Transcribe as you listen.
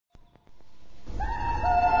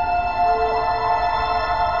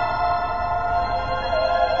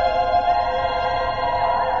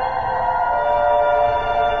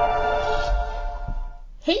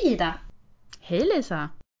Hej Lisa!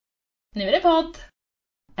 Nu är det podd!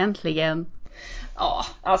 Äntligen! Ja,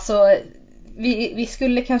 alltså vi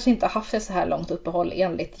skulle kanske inte ha haft ett så här långt uppehåll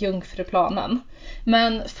enligt jungfruplanen.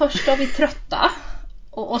 Men först var vi trötta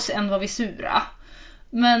och sen var vi sura.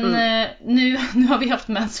 Men nu har vi haft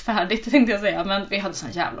mens färdigt tänkte jag säga. Men vi hade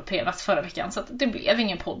sån jävla PMS förra veckan så att det blev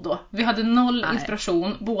ingen podd då. Vi hade noll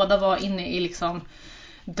inspiration, båda var inne i liksom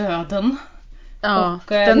döden. Ja, och,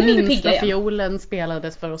 den minsta fiolen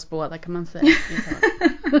spelades för oss båda kan man säga.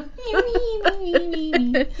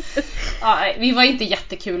 Ja, vi var inte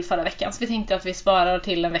jättekul förra veckan så vi tänkte att vi sparar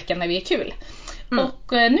till en vecka när vi är kul.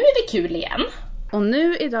 Och nu är vi kul igen. Och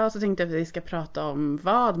nu idag så tänkte jag att vi ska prata om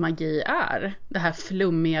vad magi är. Det här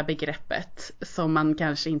flummiga begreppet som man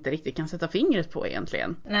kanske inte riktigt kan sätta fingret på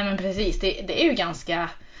egentligen. Nej men precis, det är ju ganska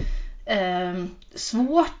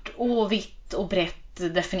svårt och vitt och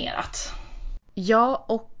brett definierat. Ja,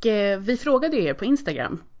 och vi frågade er på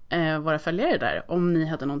Instagram, våra följare där, om ni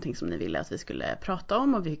hade någonting som ni ville att vi skulle prata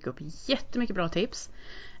om. Och vi fick upp jättemycket bra tips.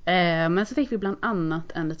 Men så fick vi bland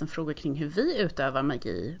annat en liten fråga kring hur vi utövar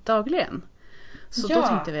magi dagligen. Så då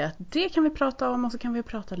tänkte vi att det kan vi prata om, och så kan vi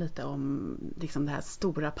prata lite om liksom det här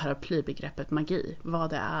stora paraplybegreppet magi. Vad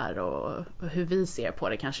det är och hur vi ser på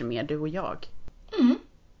det, kanske mer du och jag.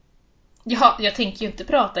 Ja, jag tänker ju inte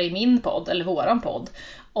prata i min podd eller våran podd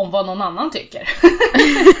om vad någon annan tycker.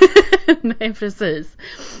 Nej, precis.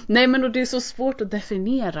 Nej, men det är så svårt att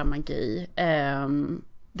definiera magi.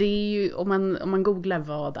 Det är ju, om man googlar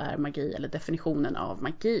vad är magi eller definitionen av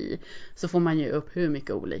magi, så får man ju upp hur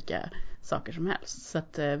mycket olika saker som helst. Så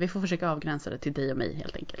att vi får försöka avgränsa det till dig och mig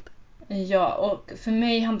helt enkelt. Ja, och för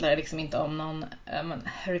mig handlar det liksom inte om någon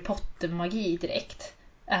Harry Potter-magi direkt.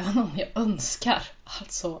 Även om jag önskar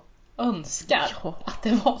att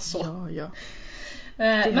det var så. Ja.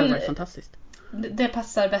 Det hade varit fantastiskt. Det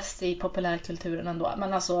passar bäst i populärkulturen ändå.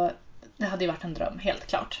 Men alltså, det hade ju varit en dröm, helt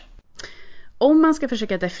klart. Om man ska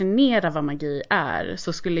försöka definiera vad magi är,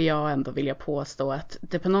 så skulle jag ändå vilja påstå att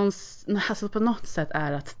det på något sätt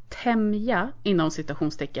är att tämja, inom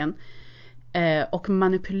citationstecken, och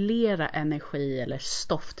manipulera energi eller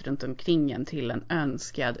stoft runt omkring en till en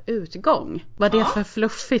önskad utgång. Vad det är för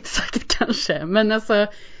fluffigt sagt kanske, men alltså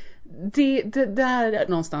det där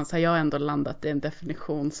någonstans har jag ändå landat i en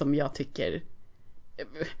definition som jag tycker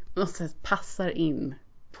någonstans passar in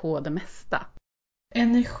på det mesta.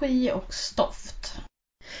 Energi och stoft.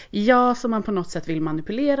 Ja, som man på något sätt vill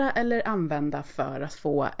manipulera eller använda för att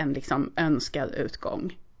få en liksom önskad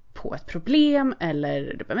utgång på ett problem.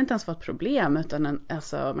 Eller det behöver inte ens vara ett problem, utan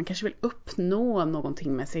man kanske vill uppnå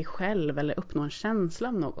någonting med sig själv eller uppnå en känsla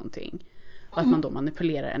av någonting. Och att man då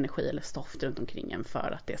manipulerar energi eller stoft runt omkring en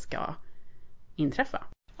för att det ska inträffa.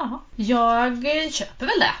 Ja, jag köper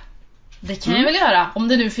väl det. Det kan jag väl göra. Om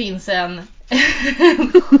det nu finns en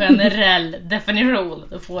generell definition,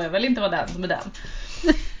 då får jag väl inte vara den som är den.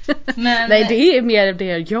 Men nej, det är mer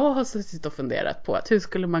det jag har suttit och funderat på. Att hur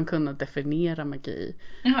skulle man kunna definiera magi?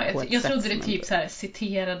 Jaha, jag trodde det typ så här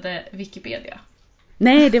citerade Wikipedia.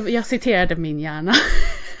 Nej, jag citerade min hjärna.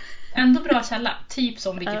 Ändå bra källa, typ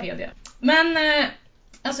som Wikipedia. Men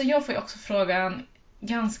alltså jag får ju också frågan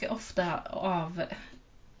ganska ofta av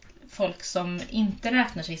folk som inte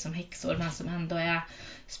räknar sig som häxor, men som ändå är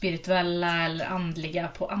spirituella eller andliga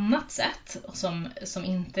på annat sätt, och som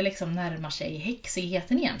inte liksom närmar sig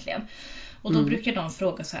häxigheten egentligen. Och då brukar de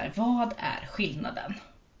fråga så här: vad är skillnaden?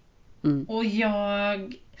 Och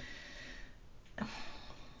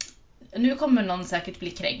nu kommer någon säkert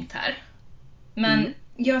bli kränkt här, men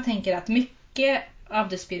jag tänker att mycket av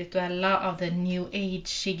det spirituella, av det new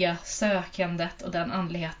age-iga sökandet och den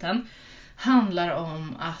andligheten handlar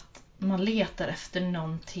om att man letar efter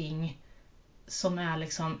någonting som är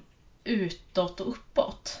liksom utåt och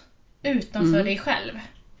uppåt. Utanför dig själv.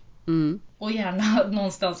 Och gärna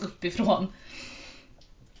någonstans uppifrån.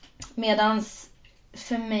 Medans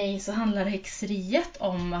för mig så handlar häxeriet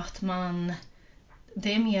om att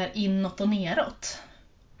det är mer inåt och neråt.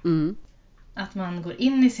 Att man går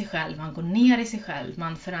in i sig själv, man går ner i sig själv,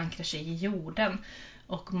 man förankrar sig i jorden.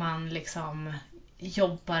 Och man liksom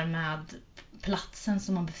jobbar med platsen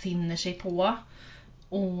som man befinner sig på.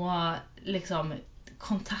 Och liksom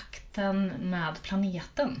kontakten med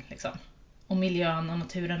planeten liksom. Och miljön och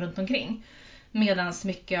naturen runt omkring. Medan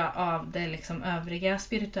mycket av det liksom övriga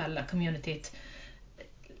spirituella communityt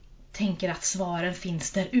tänker att svaren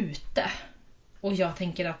finns där ute. Och jag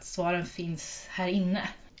tänker att svaren finns här inne.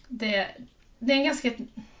 Det är en ganska,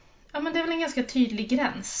 men det är väl en ganska tydlig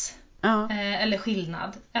gräns. Eller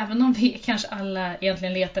skillnad. Även om vi kanske alla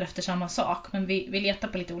egentligen letar efter samma sak, men vi letar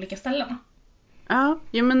på lite olika ställen. Ja,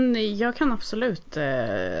 men jag kan absolut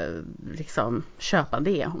liksom köpa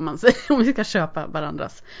det om vi ska köpa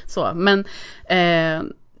varandras så. Men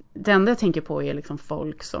det enda jag tänker på är liksom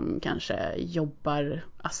folk som kanske jobbar,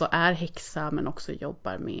 alltså är häxa men också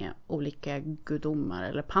jobbar med olika gudomar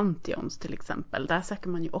eller pantheons till exempel. Där söker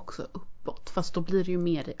man ju också uppåt, fast då blir det ju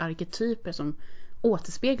mer i arketyper som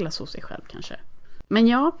återspeglas hos sig själv kanske. Men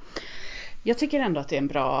ja, jag tycker ändå att det är en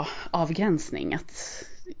bra avgränsning, att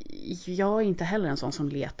jag är inte heller en sån som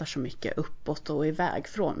letar så mycket uppåt och iväg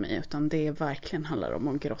från mig, utan det verkligen handlar om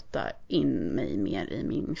att grotta in mig mer i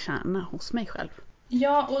min kärna hos mig själv.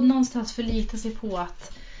 Ja, och någonstans förlita sig på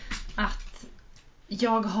att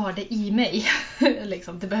jag har det i mig.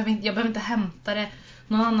 Liksom. Jag behöver inte hämta det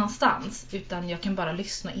någon annanstans, utan jag kan bara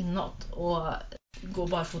lyssna inåt och gå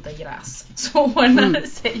barfota i gräs. Så ordnar det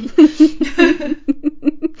sig.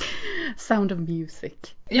 Sound of music.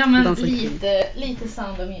 Ja, men lite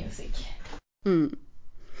Sound of music. Mm.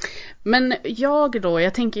 Men jag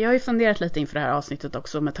har ju funderat lite inför det här avsnittet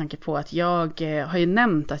också, med tanke på att jag har ju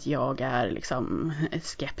nämnt att jag är liksom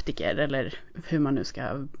skeptiker, eller hur man nu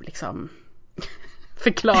ska liksom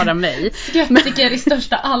förklara mig. Skeptiker i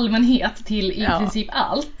största allmänhet till i princip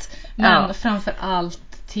allt, men framför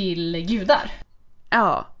allt till gudar.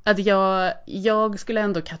 Ja, att jag skulle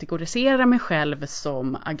ändå kategorisera mig själv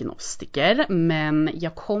som agnostiker, men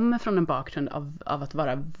jag kommer från en bakgrund av att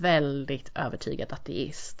vara väldigt övertygad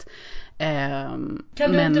ateist.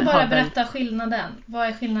 Kan du inte bara berätta skillnaden? Vad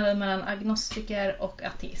är skillnaden mellan agnostiker och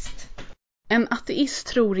ateist? En ateist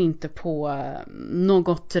tror inte på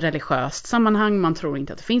något religiöst sammanhang, man tror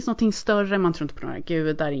inte att det finns något större, man tror inte på några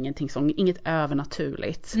gudar, inget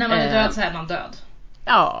övernaturligt. När man är död så är man död.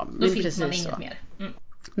 Ja, då finns precis man inget så. mer.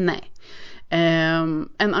 Nej.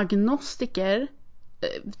 En agnostiker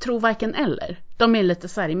tror varken eller. De är lite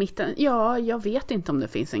så här i mitten. Ja, jag vet inte om det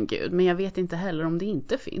finns en gud, men jag vet inte heller om det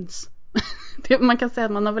inte finns. Man kan säga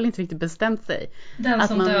att man har väl inte riktigt bestämt sig. Den att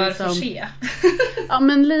som man dör liksom, får se. Ja,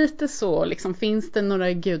 men lite så. Liksom, finns det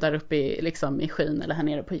några gudar uppe i skyn eller här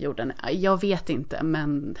nere på jorden? Jag vet inte,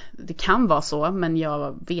 men det kan vara så, men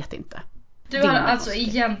jag vet inte. Du har alltså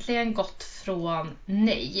egentligen gått från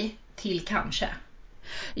nej till kanske?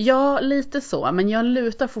 Ja, lite så. Men jag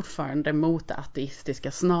lutar fortfarande mot det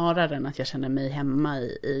ateistiska snarare än att jag känner mig hemma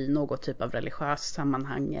i något typ av religiöst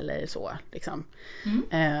sammanhang eller så. Liksom.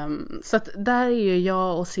 Så att där är ju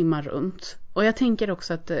jag och simmar runt. Och jag tänker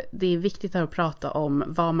också att det är viktigt att prata om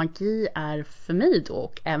vad magi är för mig då,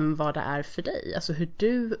 och även vad det är för dig. Alltså hur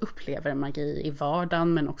du upplever magi i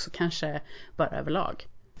vardagen, men också kanske bara överlag.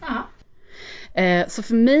 Ja. Så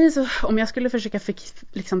för mig, om jag skulle försöka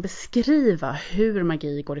liksom beskriva hur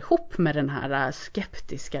magi går ihop med den här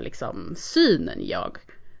skeptiska liksom synen jag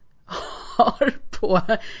har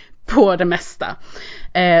på det mesta,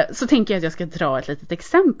 så tänker jag att jag ska dra ett litet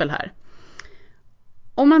exempel här.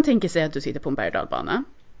 Om man tänker sig att du sitter på en berg- och dalbana.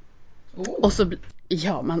 Och så,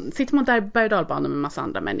 man sitter på en berg- och dalbana med en massa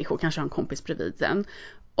andra människor, kanske har en kompis bredvid den.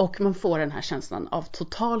 Och man får den här känslan av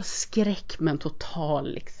total skräck, men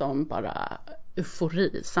total liksom bara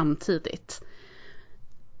eufori samtidigt.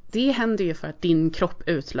 Det händer ju för att din kropp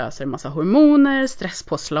utlöser en massa hormoner,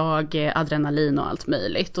 stresspåslag, adrenalin och allt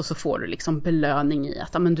möjligt. Och så får du liksom belöning i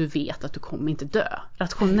att men du vet att du kommer inte dö.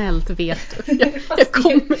 Rationellt vet du, jag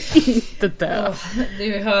kommer inte dö.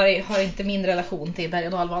 Du har inte min relation till berg-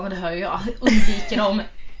 och dalbanor, det hör jag. Undviker dem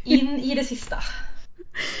in i det sista.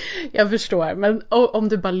 Jag förstår, men om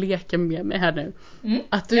du bara leker med mig här nu.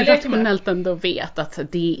 Att du rationellt ändå vet att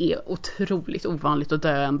det är otroligt ovanligt att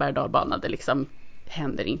dö en berg- och dalbana. Det liksom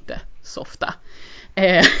händer inte så ofta.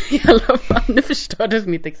 I alla fall, nu förstördes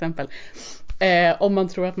mitt exempel. Om man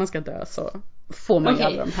tror att man ska dö så får man ju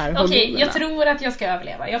alla de här hormonerna. Okej, jag tror att jag ska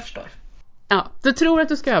överleva, jag förstår. Ja, du tror att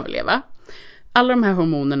du ska överleva. Alla de här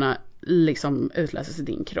hormonerna liksom utlöses i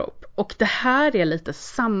din kropp. Och det här är lite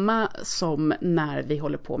samma som när vi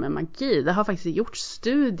håller på med magi. Det har faktiskt gjorts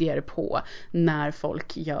studier på när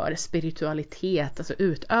folk gör spiritualitet, alltså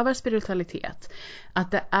utövar spiritualitet.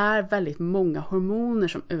 Att det är väldigt många hormoner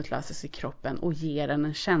som utlöses i kroppen och ger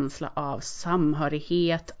en känsla av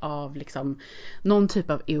samhörighet, av liksom någon typ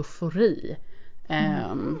av eufori.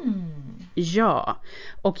 Ja,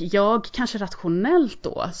 och jag kanske rationellt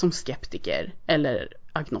då som skeptiker eller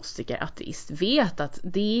agnostiker, ateist, vet att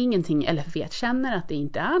det är ingenting, eller känner att det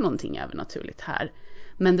inte är någonting övernaturligt här.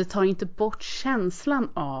 Men det tar inte bort känslan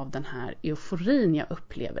av den här euforin jag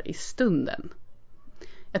upplever i stunden.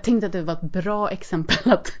 Jag tänkte att det var ett bra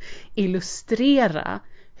exempel att illustrera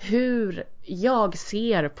hur jag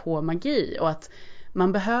ser på magi, och att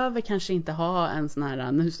man behöver kanske inte ha en sån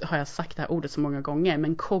här, nu har jag sagt det här ordet så många gånger,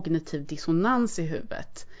 men kognitiv dissonans i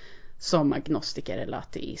huvudet. som agnostiker eller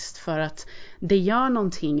ateist. För att det gör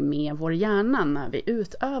någonting med vår hjärna när vi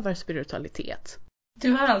utövar spiritualitet.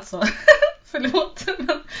 Du har alltså, förlåt,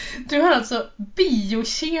 men du har alltså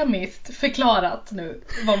biokemiskt förklarat nu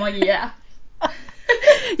vad magi är.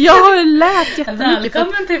 Jag har lärt jättemycket.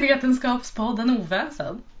 Välkommen till Vetenskapspodden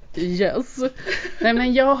Oväsen. Yes. Nej,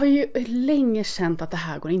 men jag har ju länge känt att det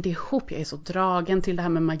här går inte ihop. Jag är så dragen till det här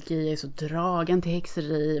med magi. Jag är så dragen till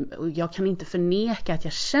häxeri. Och jag kan inte förneka att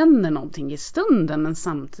jag känner någonting i stunden. Men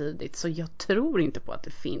samtidigt så jag tror inte på att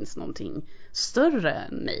det finns någonting större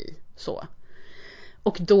än mig. Så.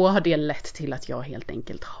 Och då har det lett till att jag helt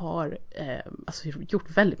enkelt har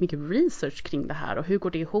gjort väldigt mycket research kring det här. Och hur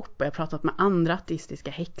går det ihop? Jag har pratat med andra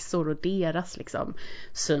ateistiska häxor och deras liksom,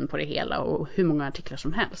 syn på det hela. Och hur många artiklar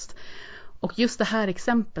som helst. Och just det här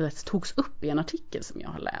exemplet togs upp i en artikel som jag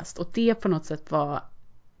har läst. Och det på något sätt var,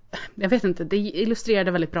 jag vet inte, det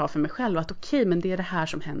illustrerade väldigt bra för mig själv. Att okej, men det är det här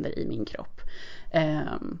som händer i min kropp.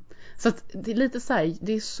 Så att det är lite så här,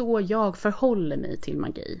 det är så jag förhåller mig till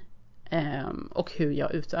magi. Och hur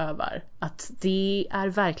jag utövar. Att det är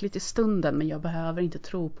verkligt i stunden, men jag behöver inte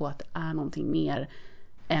tro på att det är någonting mer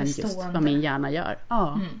än just vad min hjärna gör.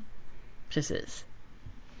 Ja, precis.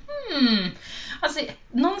 Alltså,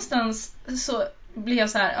 någonstans så blir jag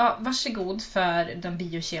så här, ja, varsågod för den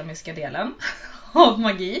biokemiska delen av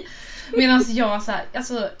magi. Medan jag så här,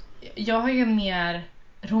 alltså, jag har ju en mer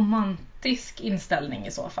romantisk inställning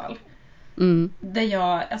i så fall. Där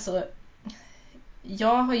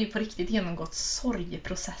jag har ju på riktigt genomgått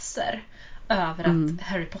sorgeprocesser över att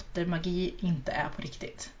Harry Potter-magi inte är på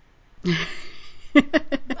riktigt.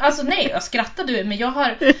 Alltså nej, jag skrattar du, men jag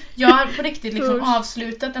har på riktigt liksom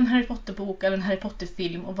avslutat en Harry Potter-bok eller en Harry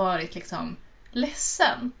Potter-film och varit liksom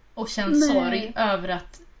ledsen och känt sorg över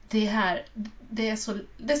att det är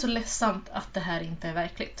så ledsamt att det här inte är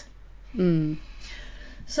verkligt.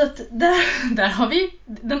 Så att där har vi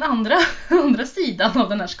den andra sidan av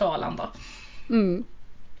den här skalan då.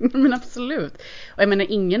 Men absolut. Och jag menar,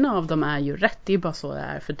 ingen av dem är ju rätt. Det är ju bara så det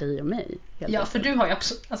är för dig och mig. Ja, för du har ju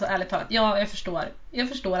alltså ärligt talat, jag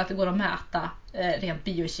förstår att det går att mäta rent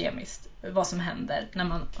biokemiskt vad som händer när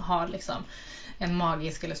man har liksom en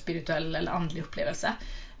magisk eller spirituell eller andlig upplevelse.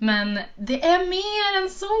 Men det är mer än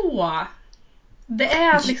så. Det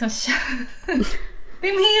är liksom det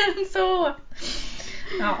är mer än så.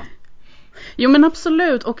 Ja. Jo, men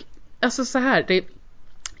absolut. Och alltså så här,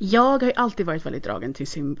 jag har ju alltid varit väldigt dragen till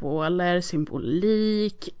symboler,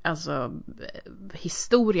 symbolik, alltså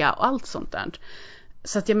historia och allt sånt där.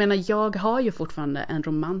 Så att jag menar, jag har ju fortfarande en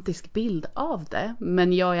romantisk bild av det,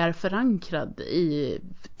 men jag är förankrad i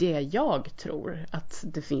det jag tror, att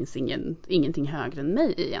det finns ingenting högre än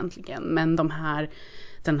mig egentligen. Men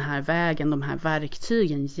den här vägen, de här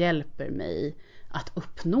verktygen hjälper mig att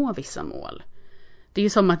uppnå vissa mål. Det är ju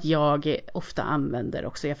som att jag ofta använder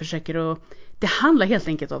också, det handlar helt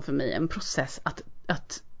enkelt om för mig en process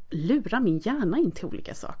att lura min hjärna in till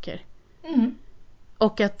olika saker.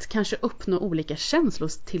 Och att kanske uppnå olika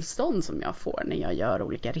känslotillstånd som jag får när jag gör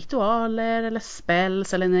olika ritualer eller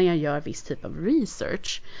spells eller när jag gör viss typ av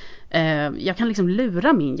research. Jag kan liksom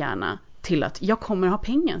lura min hjärna till att jag kommer ha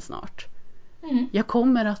pengar snart. Jag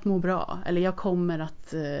kommer att må bra, eller jag kommer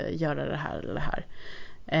att göra det här eller det här.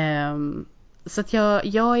 Så att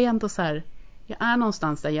jag är ändå så här, jag är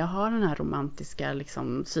någonstans där jag har den här romantiska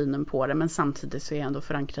liksom, synen på det, men samtidigt så är jag ändå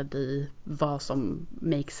förankrad i vad som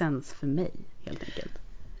makes sense för mig, helt enkelt.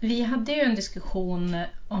 Vi hade ju en diskussion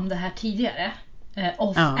om det här tidigare,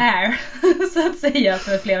 off-air, så att säga,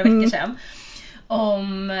 för flera veckor sedan.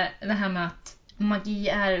 Om det här med att magi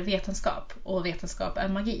är vetenskap och vetenskap är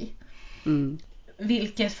magi.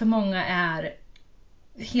 Vilket för många är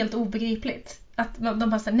helt obegripligt. Att de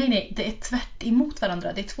bara säger, nej, det är tvärt emot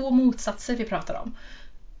varandra. Det är två motsatser vi pratar om.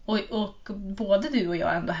 Och både du och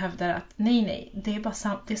jag ändå hävdar att nej, det är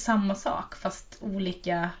bara det är samma sak fast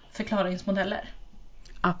olika förklaringsmodeller.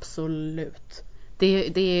 Absolut.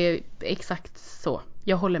 Det är exakt så.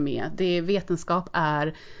 Jag håller med.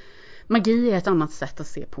 Magi är ett annat sätt att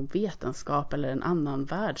se på vetenskap eller en annan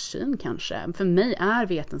världssyn kanske. För mig är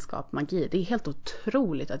vetenskap magi. Det är helt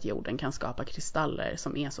otroligt att jorden kan skapa kristaller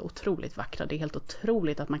som är så otroligt vackra. Det är helt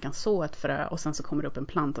otroligt att man kan så ett frö och sen så kommer det upp en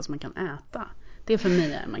planta som man kan äta. Det för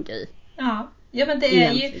mig är magi. Ja, men det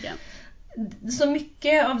är ju så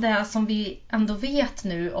mycket av det som vi ändå vet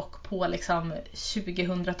nu och på liksom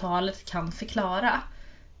 2000-talet kan förklara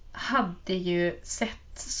hade ju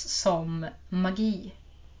sett som magi.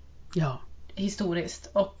 Ja. Historiskt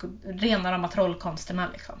och rena rama trollkonsterna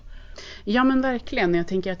liksom. Ja men verkligen, jag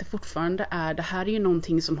tänker att det fortfarande det här är ju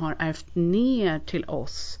någonting som har ärvt ner till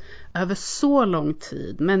oss över så lång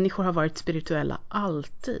tid. Människor har varit spirituella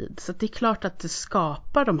alltid. Så det är klart att det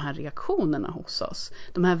skapar de här reaktionerna hos oss.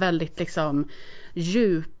 De här väldigt liksom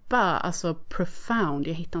djupa, alltså profound,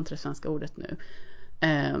 jag hittar inte det svenska ordet nu.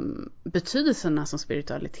 Betydelserna som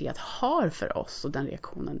spiritualitet har för oss och den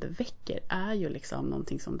reaktionen det väcker är ju liksom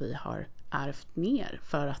någonting som vi har ärvt ner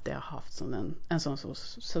för att det har haft som en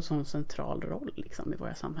sån central roll liksom i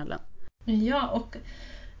våra samhällen. Ja, och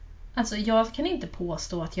alltså jag kan inte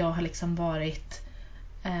påstå att jag har liksom varit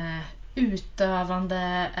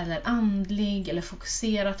utövande eller andlig eller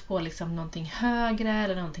fokuserat på liksom någonting högre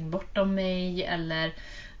eller någonting bortom mig eller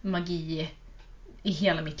magi i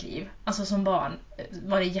hela mitt liv. Alltså som barn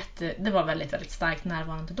var det var väldigt, väldigt starkt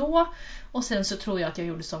närvarande då. Och sen så tror jag att jag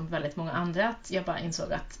gjorde som väldigt många andra, att jag bara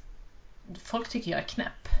insåg att folk tycker jag är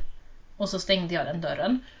knäpp. Och så stängde jag den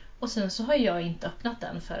dörren. Och sen så har jag inte öppnat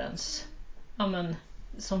den förrän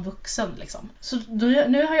som vuxen liksom. Så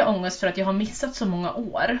nu har jag ångest för att jag har missat så många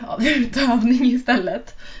år av utövning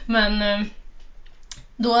istället. Men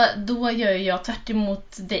då gör jag tvärt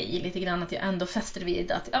emot dig lite grann, att jag ändå fäster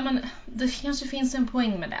vid att det kanske finns en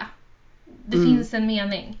poäng med det. Det finns en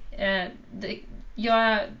mening.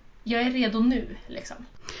 Jag är redo nu liksom.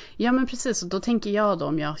 Ja men precis, och då tänker jag då,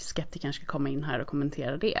 om jag skeptiker ska komma in här och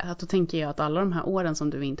kommentera det, att då tänker jag att alla de här åren som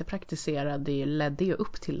du inte praktiserade ledde ju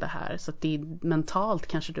upp till det här, så att det mentalt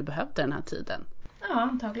kanske du behövde den här tiden. Ja,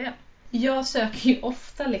 antagligen. Jag söker ju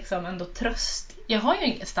ofta liksom ändå tröst. Jag har ju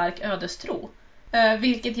en stark ödestro,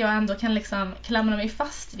 vilket jag ändå kan liksom klamra mig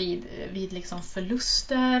fast vid liksom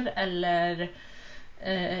förluster eller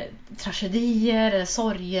tragedier eller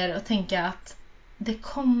sorger, och tänka att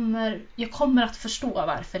jag kommer att förstå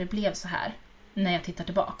varför det blev så här när jag tittar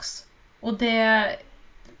tillbaks. Och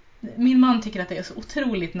min man tycker att det är så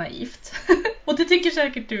otroligt naivt. Och det tycker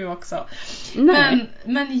säkert du också. Nej.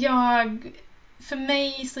 Men för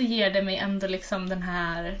mig så ger det mig ändå liksom den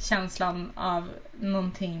här känslan av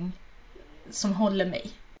någonting som håller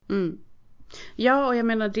mig. Mm. Ja, och jag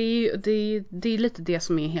menar det är lite det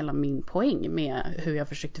som är hela min poäng med hur jag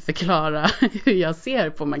försökte förklara hur jag ser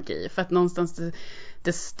på magi. För att någonstans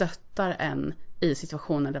det stöttar en i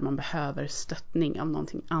situationer där man behöver stöttning av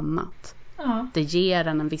någonting annat. Ja. Det ger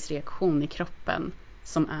en viss reaktion i kroppen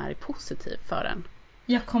som är positiv för en.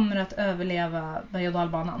 Jag kommer att överleva berg- och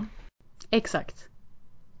dalbanan. Exakt.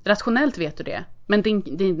 Rationellt vet du det. Men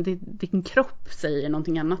din kropp säger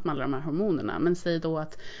någonting annat med alla de här hormonerna. Men säg då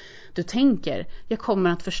att du tänker, jag kommer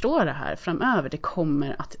att förstå det här framöver. Det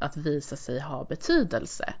kommer att visa sig ha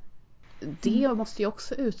betydelse. Det måste ju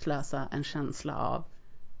också utlösa en känsla av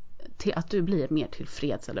till att du blir mer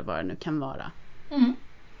tillfreds eller vad det nu kan vara. Mm.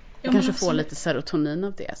 Du kanske får lite serotonin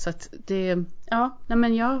av det. Så att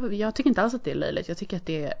jag tycker inte alls att det är löjligt. Jag tycker att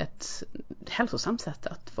det är ett hälsosamt sätt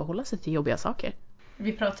att förhålla sig till jobbiga saker.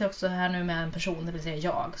 Vi pratar också här nu med en person, det vill säga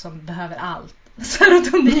jag, som behöver allt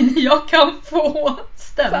serotonin jag kan få.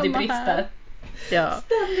 Ständig brister. Ja,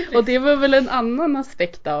 och det var väl en annan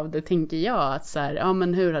aspekt av det, tänker jag. Att så här, ja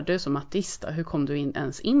men hur har du som ateist, hur kom du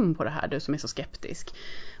ens in på det här, du som är så skeptisk?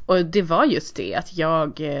 Och det var just det att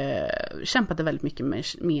jag kämpade väldigt mycket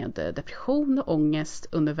med depression och ångest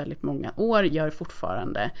under väldigt många år, gör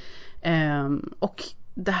fortfarande. Och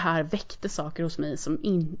det här väckte saker hos mig som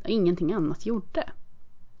ingenting annat gjorde.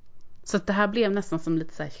 Så att det här blev nästan som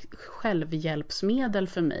lite så här självhjälpsmedel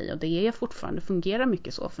för mig. Och det fungerar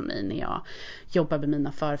mycket så för mig när jag jobbar med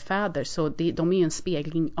mina förfäder. Så de är ju en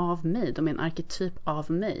spegling av mig. De är en arketyp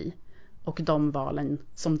av mig. Och de valen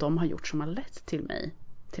som de har gjort som har lett till mig,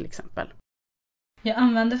 till exempel. Jag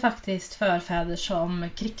använde faktiskt förfäder som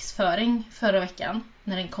krigsföring förra veckan.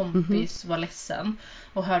 När en kompis var ledsen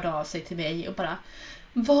och hörde av sig till mig och bara: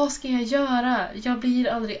 vad ska jag göra? Jag blir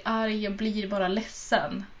aldrig arg, jag blir bara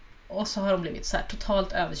ledsen. Och så har de blivit så här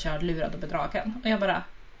totalt överkörd, lurad och bedragen. Och jag bara: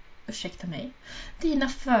 ursäkta mig. Dina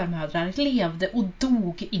förmödrar levde och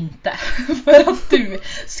dog inte för att du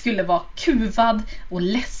skulle vara kuvad och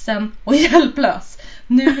ledsen och hjälplös.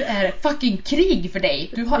 Nu är det fucking krig för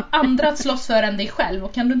dig. Du har andra att slåss för än dig själv.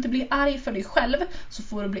 Och kan du inte bli arg för dig själv, så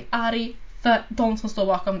får du bli arg för de som står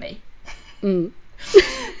bakom dig. Mm.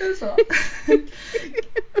 Så.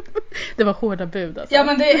 Det var hårda bud alltså. Ja,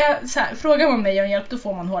 men det är så här, frågar man mig om hjälp, då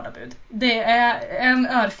får man hårda bud. Det är en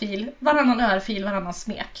örfil, varannan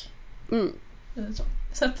smek. Mm.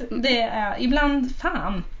 Så att det är ibland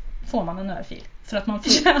får man en örfil för att man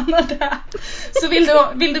förtjänar det. Så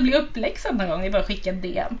vill du bli uppläxad någon gång, det är bara skicka en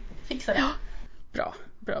DM. Fixa det. Ja.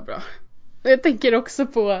 Bra. Jag tänker också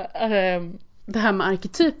på det här med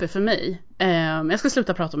arketyper för mig. Jag ska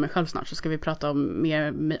sluta prata om mig själv snart, så ska vi prata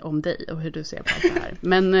mer om dig och hur du ser på allt det här.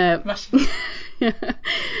 Men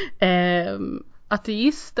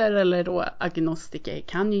ateister eller då agnostiker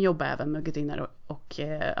kan ju jobba även med gudinnor och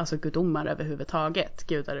alltså gudomar överhuvudtaget,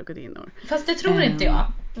 gudar och gudinnor. Fast det tror inte jag.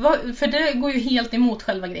 För det går ju helt emot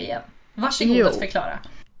själva grejen. Varsågod att förklara.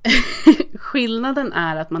 Skillnaden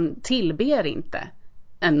är att man tillber inte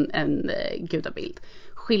en gudabild.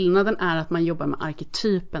 Skillnaden är att man jobbar med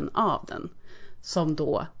arketypen av den, som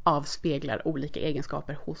då avspeglar olika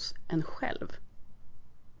egenskaper hos en själv.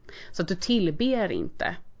 Så att du tillber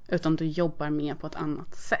inte, utan du jobbar med på ett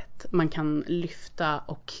annat sätt. Man kan lyfta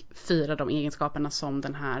och fira de egenskaperna som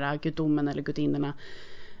den här gudomen eller gudinnorna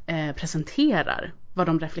presenterar. Vad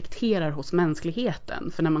de reflekterar hos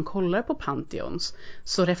mänskligheten. För när man kollar på pantheons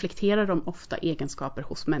så reflekterar de ofta egenskaper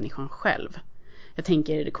hos människan själv. Jag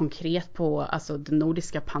tänker konkret på alltså det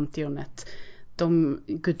nordiska pantheonet. De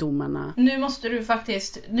gudomarna. Nu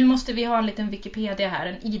måste vi ha en liten Wikipedia här,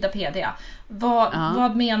 en Idapedia.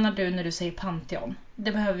 Vad menar du när du säger pantheon?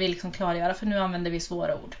 Det behöver vi liksom klargöra, för nu använder vi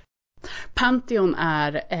svåra ord. Pantheon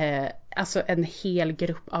är alltså en hel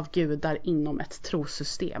grupp av gudar inom ett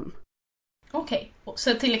trosystem. Okej,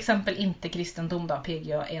 så till exempel inte kristendom då,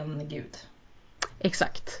 PGA en gud.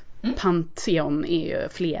 Exakt. Pantheon är ju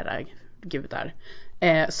flera gudar.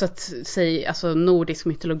 Så att säg, alltså nordisk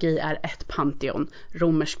mytologi är ett pantheon.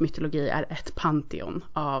 Romersk mytologi är ett pantheon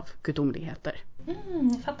av gudomligheter.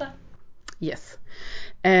 Jag fattar. Yes.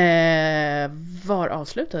 Var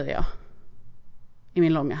avslutade jag i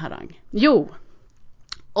min långa harang? Jo,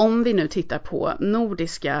 om vi nu tittar på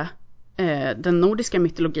den nordiska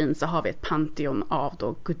mytologin, så har vi ett pantheon av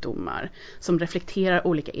då gudomar som reflekterar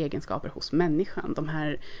olika egenskaper hos människan. De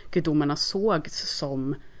här gudomarna sågs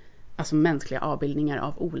som alltså mänskliga avbildningar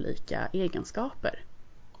av olika egenskaper.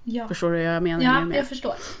 Ja. Förstår du vad jag menar? Ja, jag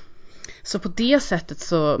förstår. Så på det sättet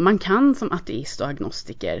så man kan som ateist och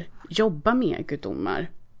agnostiker jobba med gudomar,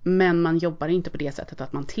 men man jobbar inte på det sättet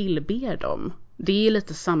att man tillber dem. Det är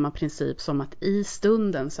lite samma princip som att i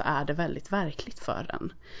stunden så är det väldigt verkligt för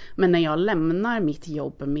en. Men när jag lämnar mitt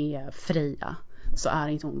jobb med Freja så är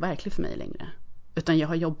inte hon verklig för mig längre. Utan jag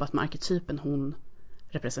har jobbat med arketypen hon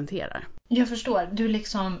representerar. Jag förstår. Du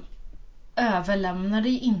liksom överlämnar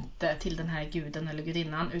dig inte till den här guden eller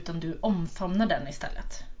gudinnan, utan du omfamnar den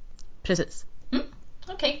istället. Precis.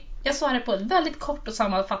 Okej. Jag svarar på ett väldigt kort och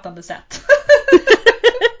sammanfattande sätt.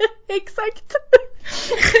 Exakt.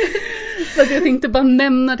 Så jag tänkte bara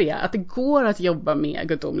nämna det, att det går att jobba med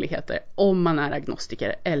gudomligheter om man är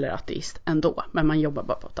agnostiker eller ateist ändå, men man jobbar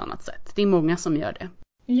bara på ett annat sätt. Det är många som gör det.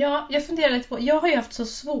 Ja, jag funderar lite på, jag har ju haft så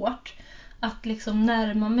svårt att liksom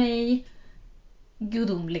närma mig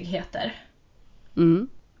gudomligheter.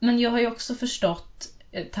 Men jag har ju också förstått,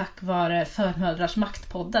 tack vare Förmödrars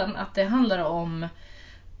maktpodden, att det handlar om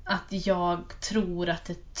att jag tror att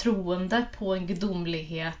ett troende på en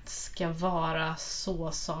gudomlighet ska vara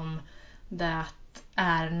så som det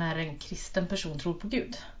är när en kristen person tror på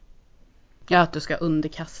Gud. Ja, att du ska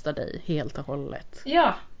underkasta dig helt och hållet.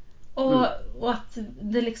 Ja, och att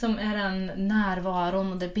det liksom är den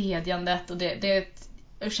närvaron och det bedjandet och det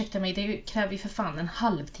ursäkta mig, det kräver ju för fan en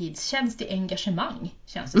halvtidstjänst i engagemang,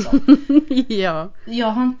 känns det som. Ja. Jag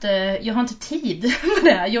har inte tid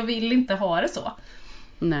med det. Jag vill inte ha det så.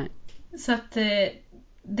 Nej. Så att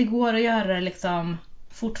det går att göra det liksom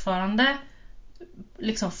fortfarande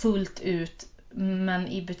liksom fullt ut, men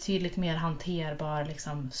i betydligt mer hanterbar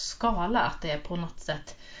liksom skala. Att det är på något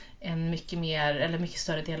sätt en mycket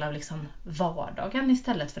större del av liksom vardagen,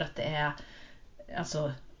 istället för att det är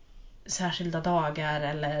alltså särskilda dagar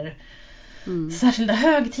eller särskilda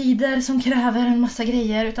högtider som kräver en massa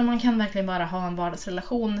grejer, utan man kan verkligen bara ha en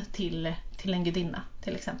vardagsrelation till en gudinna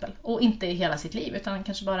till exempel, och inte i hela sitt liv, utan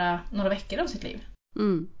kanske bara några veckor av sitt liv.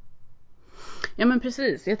 Ja, men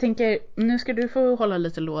precis, jag tänker, nu ska du få hålla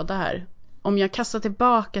lite låda här. Om jag kastar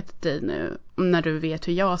tillbaka till dig nu, när du vet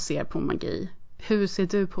hur jag ser på magi, hur ser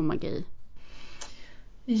du på magi?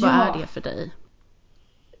 Ja. Vad är det för dig?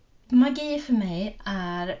 Magi för mig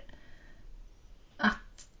är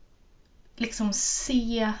att liksom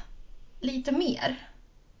se lite mer.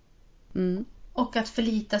 Och att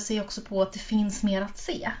förlita sig också på att det finns mer att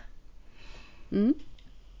se.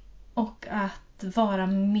 Och att vara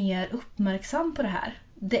mer uppmärksam på det här.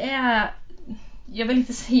 Det är, jag vill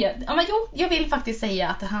inte säga, jag vill faktiskt säga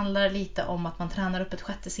att det handlar lite om att man tränar upp ett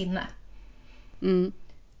sjätte sinne.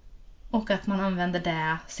 Och att man använder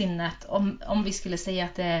det sinnet, om vi skulle säga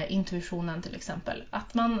att det är intuitionen till exempel.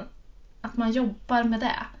 Att man jobbar med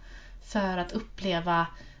det för att uppleva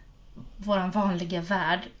våran vanliga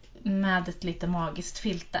värld med ett lite magiskt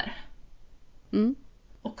filter. Mm.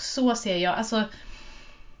 Och så ser jag, alltså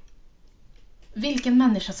vilken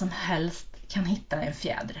människa som helst kan hitta en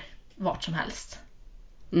fjäder vart som helst.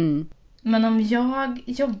 Mm. Men om jag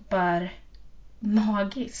jobbar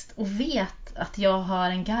magiskt och vet att jag har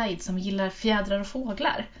en guide som gillar fjädrar och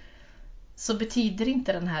fåglar, så betyder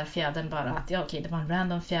inte den här fjädern bara att det var en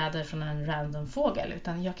random fjäder från en random fågel,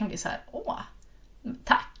 utan jag kan bli så här: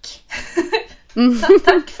 tack.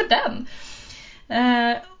 Tack för den.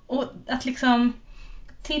 Och att liksom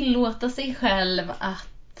tillåta sig själv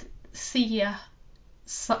att se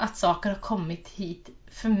att saker har kommit hit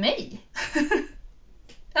för mig.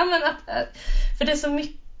 Ja, men för det är så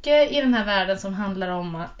mycket i den här världen som handlar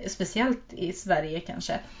om, speciellt i Sverige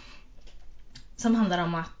kanske, som handlar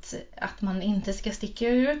om att man inte ska sticka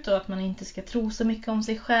ut och att man inte ska tro så mycket om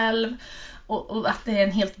sig själv, och att det är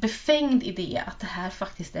en helt befängd idé att det här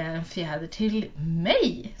faktiskt är en fjäder till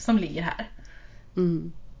mig som ligger här.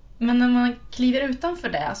 Mm. Men när man kliver utanför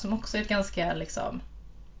det, som också är ett ganska liksom,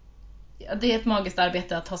 det är ett magiskt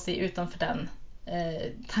arbete att ta sig utanför den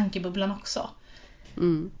tankebubblan också.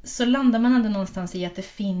 Mm. Så landar man ändå någonstans i att det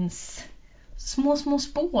finns små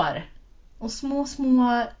spår och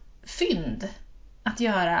små fynd att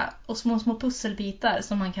göra, och små pusselbitar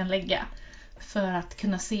som man kan lägga för att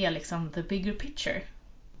kunna se liksom the bigger picture.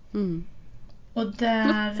 Mm. Och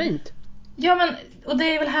där... Fint. Ja, men och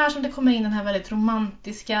det är väl här som det kommer in den här väldigt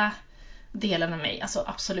romantiska delen av mig. Alltså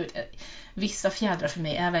absolut, vissa fjädrar för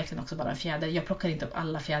mig är verkligen också bara en fjäder. Jag plockar inte upp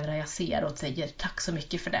alla fjädrar jag ser och säger tack så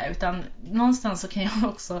mycket för det, utan någonstans så kan jag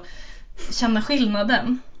också känna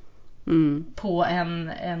skillnaden på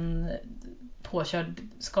en påkörd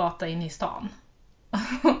skata in i stan.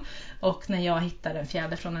 Och när jag hittar en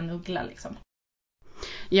fjäder från en uggla liksom.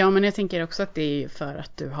 Ja, men jag tänker också att det är för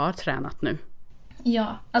att du har tränat nu.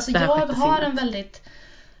 Ja, alltså jag har en väldigt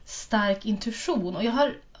stark intuition, och jag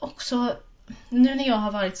har också, nu när jag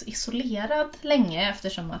har varit så isolerad länge,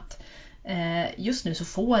 eftersom att just nu så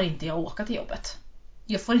får inte jag åka till jobbet.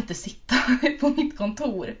 Jag får inte sitta på mitt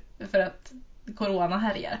kontor för att corona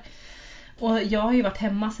härjar. Och jag har ju varit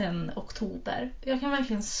hemma sedan oktober. Jag kan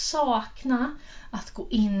verkligen sakna att gå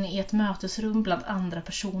in i ett mötesrum bland andra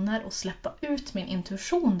personer och släppa ut min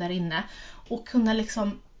intuition där inne och kunna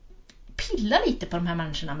liksom pilla lite på de här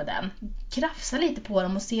människorna med den. Krafsa lite på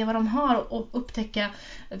dem och se vad de har och upptäcka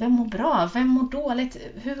vem mår bra, vem mår dåligt,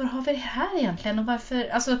 hur har vi det här egentligen och varför,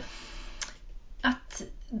 alltså att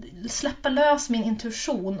släppa lös min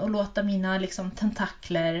intuition och låta mina liksom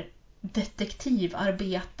tentakler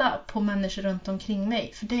detektivarbeta på människor runt omkring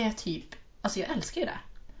mig, för det är typ, alltså jag älskar ju det.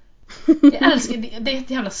 Jag älskar det är ett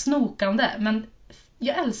jävla snokande, men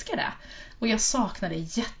jag älskar det och jag saknar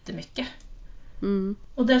det jättemycket.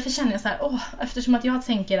 Och därför känner jag så här, eftersom att jag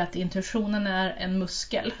tänker att intuitionen är en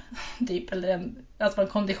muskel typ, eller att man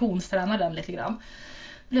konditionstränar den lite grann.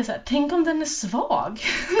 Det blir så här, tänk om den är svag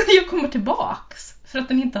när jag kommer tillbaks för att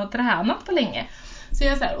den inte har tränat på länge. Så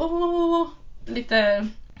jag är så här, lite,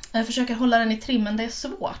 jag försöker hålla den i trim, men det är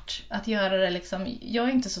svårt att göra det liksom. Jag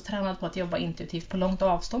är inte så tränad på att jobba intuitivt på långt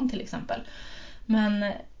avstånd till exempel.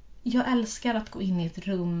 Men jag älskar att gå in i ett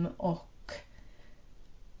rum och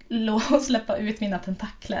släppa ut mina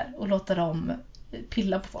tentakler och låta dem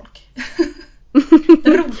pilla på folk.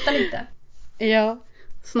 Rota lite. Ja,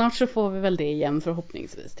 snart så får vi väl det igen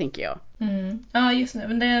förhoppningsvis, tänker jag. Ja, just nu.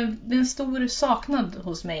 Men det är en stor saknad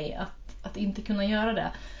hos mig att inte kunna göra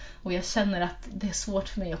det. Och jag känner att det är svårt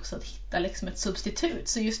för mig också att hitta liksom ett substitut.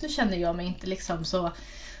 Så just nu känner jag mig inte liksom så,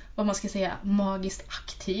 vad man ska säga, magiskt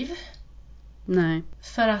aktiv. Nej.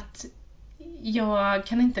 För att jag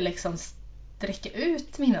kan inte liksom sträcka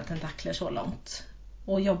ut mina tentakler så långt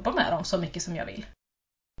och jobba med dem så mycket som jag vill.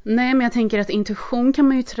 Nej, men jag tänker att intuition kan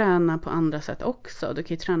man ju träna på andra sätt också. Du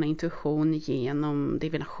kan ju träna intuition genom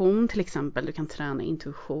divination till exempel. Du kan träna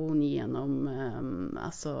intuition genom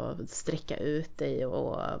alltså sträcka ut dig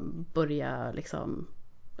och börja liksom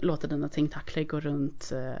låta dina tentakler gå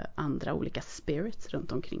runt andra olika spirits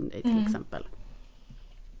runt omkring dig till exempel.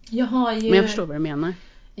 Jag har ju... Men jag förstår vad du menar.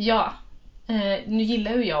 Ja, nu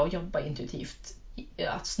gillar ju jag att jobba intuitivt,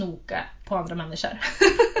 att snoka på andra människor.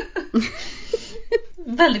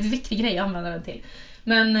 Väldigt viktig grej att använda den till.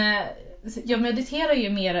 Men jag mediterar ju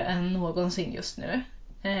mer än någonsin just nu.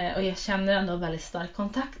 Och jag känner ändå väldigt stark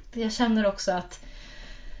kontakt. Jag känner också att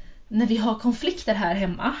när vi har konflikter här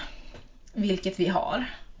hemma, vilket vi har,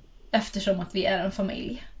 eftersom att vi är en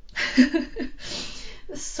familj,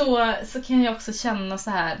 så kan jag också känna så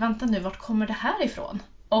här, vänta nu, vart kommer det här ifrån?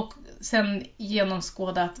 Och sen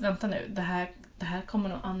genomskåda att vänta nu, det här kommer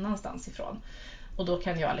någon annanstans ifrån. Och då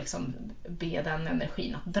kan jag liksom be den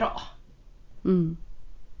energin att dra.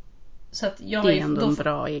 Så att det är ändå en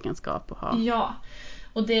bra egenskap att ha. Ja,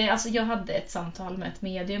 och det, alltså jag hade ett samtal med ett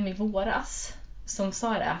medium i våras som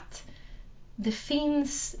sa det att det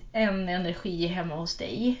finns en energi hemma hos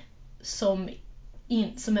dig som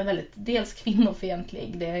är väldigt dels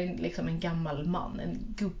kvinnofientlig. Det är liksom en gammal man,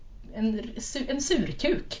 en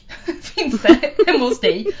surkuk finns det hemma hos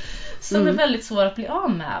dig som är väldigt svår att bli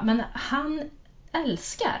av med. Men han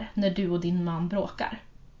älskar när du och din man bråkar.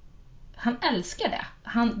 Han älskar det.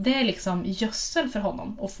 Det är liksom gödsel för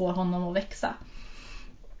honom och får honom att växa.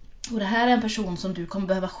 Och det här är en person som du kommer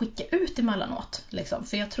behöva skicka ut emellanåt. Liksom.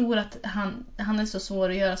 För jag tror att han är så svår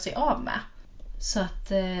att göra sig av med. Så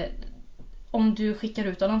att om du skickar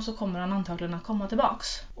ut honom så kommer han antagligen att komma tillbaks.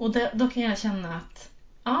 Och då kan jag känna att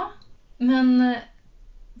ja, men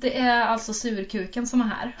det är alltså surkuken som är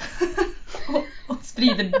här. och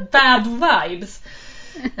sprider bad vibes.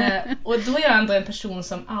 Och då är jag ändå en person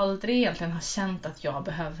som aldrig egentligen har känt att jag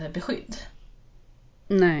behöver beskydd.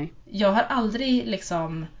 Nej. Jag har aldrig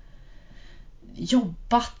liksom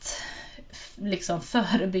jobbat liksom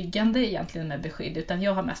förebyggande egentligen med beskydd, utan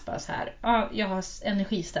jag har mest bara så här, jag har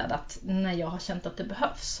energistädat när jag har känt att det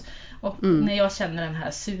behövs. Och när jag känner den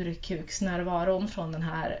här surkuksnärvaron från den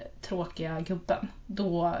här tråkiga gubben,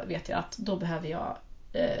 då vet jag att då behöver jag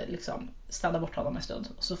liksom städa bort honom en stund,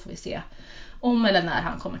 och så får vi se om eller när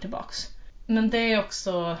han kommer tillbaks. Men det är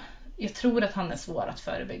också, jag tror att han är svår att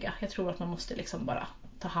förebygga. Jag tror att man måste liksom bara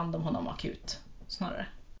ta hand om honom akut snarare.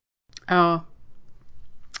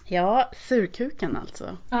 Ja, surkuken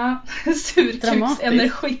alltså. Ja,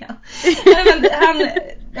 surkuksenergin.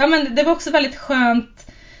 men det var också väldigt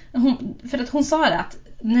skönt. För att hon sa det att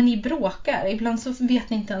när ni bråkar, ibland så vet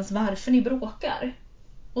ni inte ens varför ni bråkar.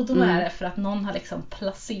 Och då är det för att någon har liksom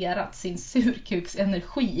placerat sin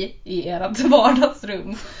surkuksenergi i ert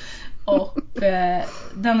vardagsrum. Och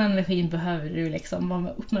den energin behöver du liksom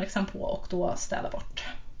vara uppmärksam på och då städa bort.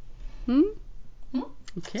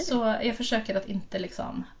 Okay. Så jag försöker att inte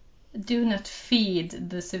liksom do not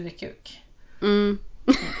feed the surkuk.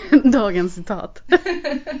 Dagens citat.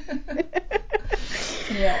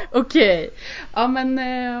 Ja. Okej. Ja, men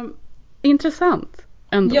intressant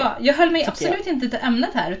ändå. Ja, jag höll mig absolut inte till ämnet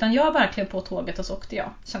här, utan jag bara klev på tåget och så åkte jag,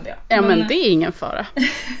 kände jag. Ja, men det är ingen fara.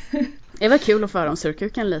 Det var kul att föra om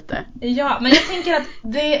surkuken lite. Ja, men jag tänker att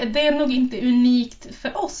det är nog inte unikt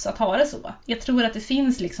för oss att ha det så. Jag tror att det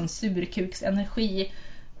finns liksom surkuksenergi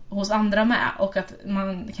hos andra med, och att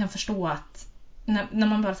man kan förstå att när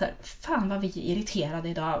man bara säger fan vad vi är irriterade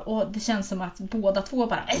idag, och det känns som att båda två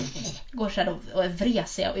bara går så här och är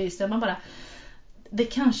vresiga, och just det, man bara, det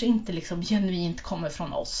kanske inte liksom genuint kommer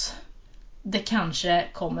från oss. Det kanske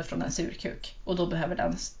kommer från en surkuk, och då behöver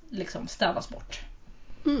den liksom städas bort.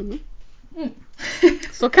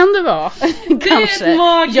 Så kan det vara. Det är ett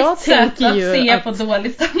magiskt sätt att se på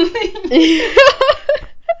dålig stämning.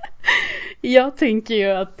 Jag tänker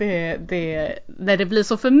ju att det när det blir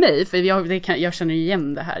så för mig, för jag känner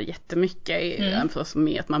igen det här jättemycket,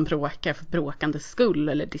 med att man bråkar för bråkandes skull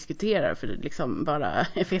eller diskuterar för liksom bara,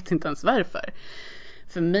 jag vet inte ens varför.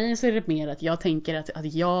 För mig så är det mer att jag tänker att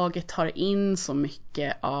jag tar in så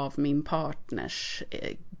mycket av min partners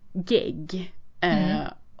gegg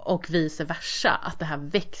och vice versa, att det här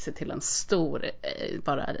växer till en stor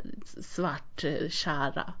bara svart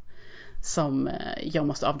kära som jag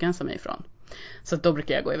måste avgränsa mig ifrån. Så då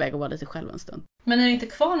brukar jag gå iväg och vara lite själv en stund. Men är det inte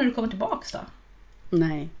kvar när du kommer tillbaks då?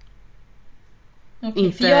 Nej. Okay,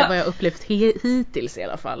 inte vad jag upplevt hittills i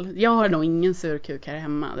alla fall. Jag har nog ingen surkuk här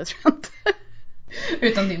hemma, det tror jag inte.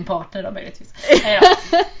 Utan din partner då, möjligtvis.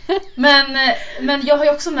 Men jag har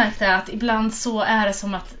ju också märkt det att ibland så är det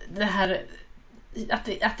som att det här att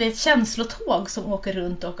det är ett känslotåg som åker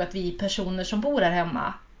runt, och att vi personer som bor här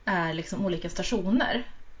hemma är liksom olika stationer.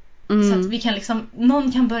 Så att vi kan liksom,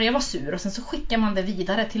 någon kan börja vara sur och sen så skickar man det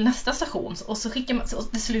vidare till nästa station, och så skickar man,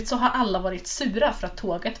 och till slut så har alla varit sura för att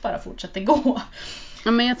tåget bara fortsätter gå.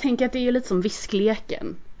 Ja, men jag tänker att det är ju lite som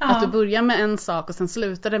viskleken. Ja. Att du börjar med en sak och sen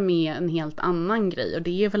slutar det med en helt annan grej. Och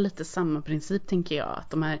det är väl lite samma princip, tänker jag. Att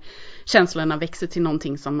de här känslorna växer till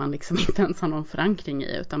någonting som man liksom inte ens har någon förankring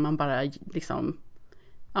i. Utan man bara liksom,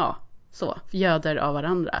 göder av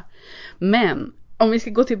varandra. Men om vi ska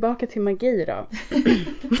gå tillbaka till magi då.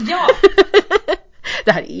 Ja!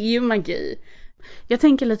 Det här är ju magi. Jag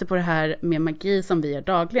tänker lite på det här med magi som vi gör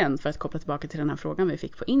dagligen, för att koppla tillbaka till den här frågan vi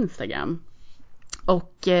fick på Instagram.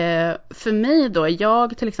 Och för mig då,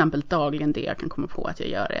 jag till exempel dagligen, det jag kan komma på att jag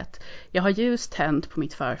gör är att jag har ljus tänt på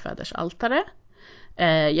mitt förfäders altare.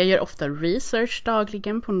 Jag gör ofta research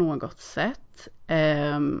dagligen på något sätt.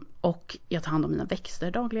 Och jag tar hand om mina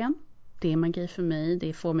växter dagligen. Det är magi för mig,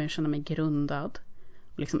 det får mig att känna mig grundad.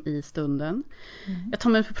 liksom i stunden. Jag tar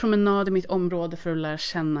mig på promenad i mitt område för att lära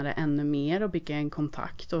känna det ännu mer och bygga en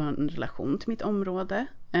kontakt och en relation till mitt område.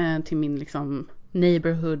 Till min liksom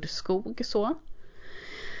neighborhood-skog så.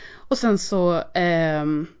 Och sen så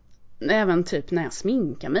även typ när jag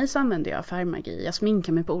sminkar mig så använder jag färgmagi. Jag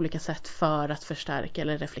sminkar mig på olika sätt för att förstärka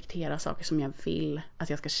eller reflektera saker som jag vill att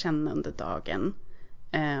jag ska känna under dagen.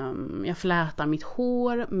 Jag flätar mitt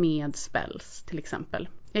hår med spells till exempel.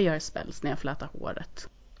 Jag gör spells när jag flätar håret.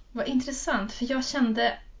 Vad intressant, för jag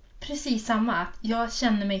kände precis samma. Jag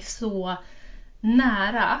känner mig så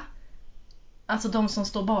nära, alltså de som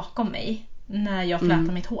står bakom mig när jag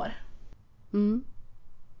flätar mitt hår.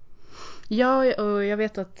 Ja, och jag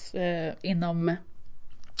vet att inom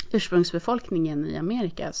ursprungsbefolkningen i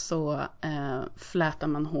Amerika så flätar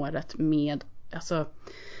man håret med, alltså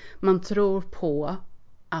man tror på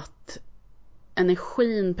att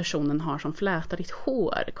energin personen har som flätar ditt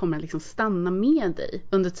hår kommer liksom stanna med dig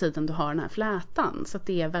under tiden du har den här flätan. Så att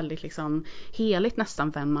det är väldigt liksom heligt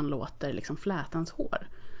nästan vem man låter liksom flätans hår.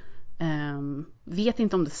 Vet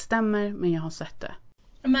inte om det stämmer, men jag har sett det.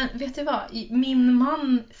 Men vet du vad? Min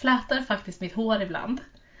man flätar faktiskt mitt hår ibland.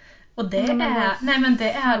 Och det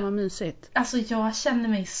är vad mysigt. Alltså jag känner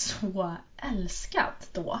mig så älskad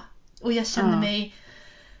då. Och jag känner mig,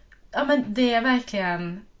 ja men det är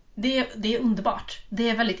verkligen, det är underbart. Det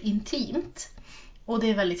är väldigt intimt. Och det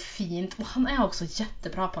är väldigt fint. Och han är också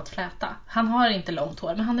jättebra på att fläta. Han har inte långt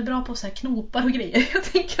hår, men han är bra på så här knopar och grejer. Jag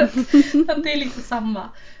tänker att det är lite samma.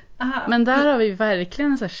 Aha. Men där har vi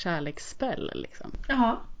verkligen en så här kärleksspel liksom.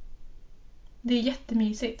 Ja. Det är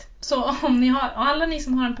jättemysigt. Så om ni har, alla ni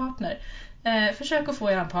som har en partner, försök att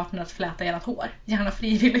få er partner att fläta ert hår. Gärna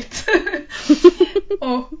frivilligt.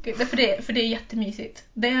 Och för det är jättemysigt.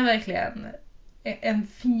 Det är verkligen en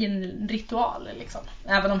fin ritual liksom.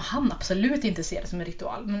 Även om han absolut inte ser det som en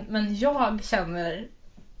ritual. Men jag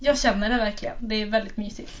känner det verkligen. Det är väldigt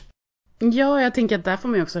mysigt. Ja, jag tänker att där får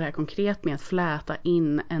man också det här konkret med att fläta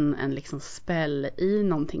in en liksom spell i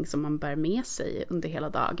någonting som man bär med sig under hela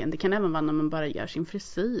dagen. Det kan även vara när man bara gör sin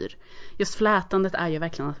frisyr. Just flätandet är ju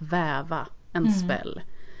verkligen att väva en spell.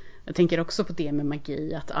 Jag tänker också på det med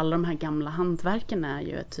magi, att alla de här gamla hantverken är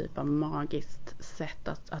ju ett typ av magiskt sätt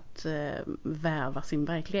att väva sin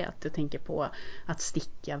verklighet. Jag tänker på att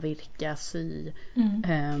sticka, virka, sy,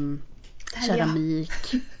 keramik,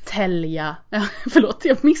 tälja. Förlåt,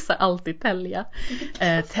 jag missar alltid tälja.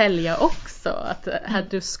 Tälja också. Att här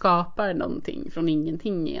du skapar någonting från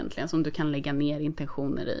ingenting egentligen som du kan lägga ner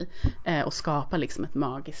intentioner i. Och skapa liksom ett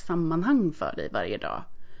magiskt sammanhang för dig varje dag.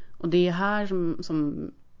 Och det är här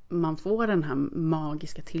som man får den här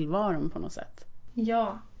magiska tillvaron på något sätt.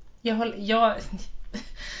 Ja, I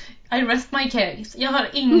rest my case. Jag har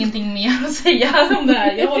ingenting mer att säga om det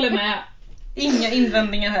här. Jag håller med. Inga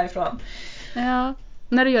invändningar härifrån. Ja.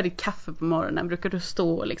 När du gör ditt kaffe på morgonen, brukar du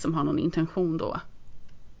stå och liksom ha någon intention då?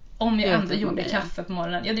 Om jag ändå gjorde kaffe på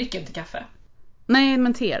morgonen. Jag dricker inte kaffe. Nej,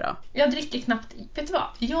 men te då? Jag dricker knappt. Vet du vad?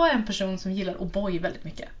 Jag är en person som gillar O'boy väldigt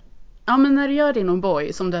mycket. Ja, men när du gör din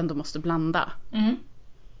O'boy som du ändå måste blanda.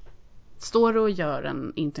 Står du och gör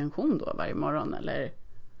en intention då varje morgon? Eller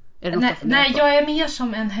är det nej, jag är mer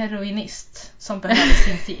som en heroinist som behöver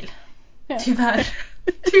sin tid. Tyvärr.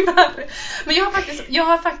 Men jag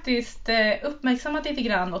har faktiskt uppmärksammat lite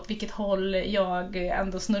grann åt vilket håll jag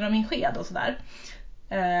ändå snurrar min sked och sådär.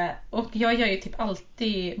 Och jag gör ju typ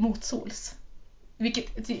alltid motsols.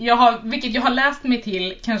 Vilket jag har läst mig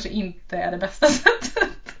till kanske inte är det bästa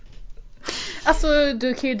sättet. Alltså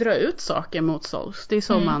du kan ju dra ut saker mot sols. Det är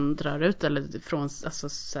så man drar ut eller från, alltså,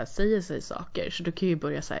 så här, säger sig saker. Så du kan ju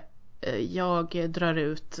börja säga jag drar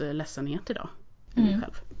ut ledsenhet idag.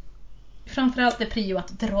 Själv. Framförallt är prio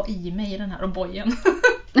att dra i mig den här bojen.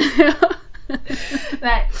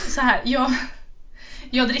 Nej, så här.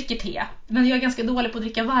 Jag dricker te. Men jag är ganska dålig på att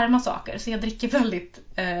dricka varma saker. Så jag dricker väldigt...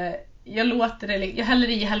 jag häller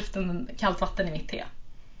i hälften kallt vatten i mitt te.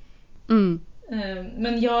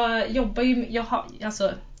 Men jag jobbar ju...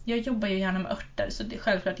 Jag jobbar ju gärna med örter. Så det är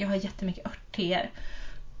självklart jag har jättemycket örtteer.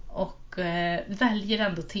 Och väljer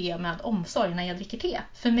ändå te med omsorg när jag dricker te.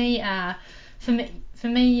 För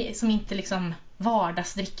mig som inte liksom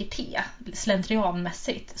vardagsdricker te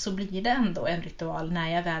slentrianmässigt, så blir det ändå en ritual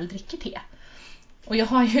när jag väl dricker te. Och jag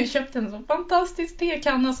har ju köpt en så fantastisk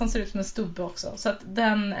tekanna som ser ut som en stubbe också. Så att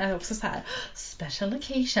den är också så här special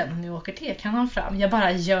occasion. Nu åker tekannan fram. Jag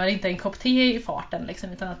bara gör inte en kopp te i farten liksom,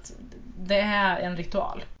 utan att det är en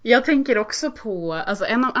ritual. Jag tänker också på, alltså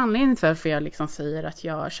en av anledningarna till varför jag liksom säger att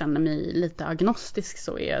jag känner mig lite agnostisk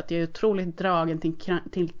så är att jag är otroligt dragen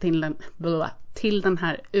till den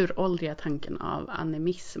här uråldriga tanken av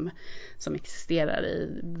animism som existerar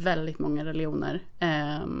i väldigt många religioner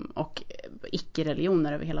och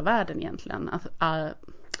icke-religioner över hela världen egentligen. Att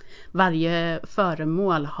varje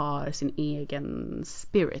föremål har sin egen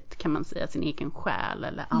spirit, kan man säga, sin egen själ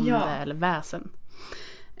eller ande eller väsen.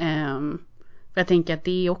 För jag tänker att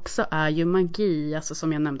det också är ju magi, alltså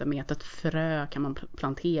som jag nämnde med att ett frö kan man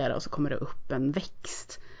plantera och så kommer det upp en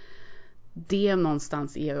växt. Det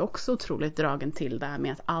någonstans är ju också otroligt dragen till det här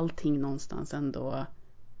med att allting någonstans ändå,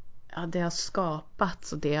 det har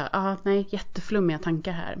skapats och det, jätteflummiga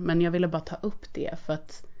tankar här. Men jag ville bara ta upp det för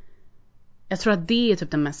att jag tror att det är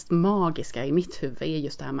typ det mest magiska i mitt huvud, är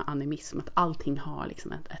just det här med animism, att allting har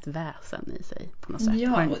liksom ett väsen i sig på något sätt,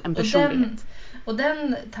 en personlighet. Och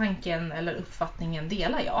den tanken eller uppfattningen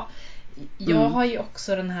delar jag. Jag har ju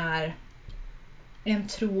också en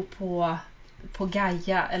tro på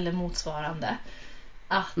Gaia eller motsvarande,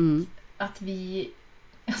 att vi,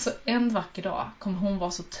 alltså en vacker dag kommer hon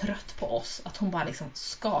vara så trött på oss att hon bara liksom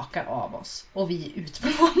skakar av oss och vi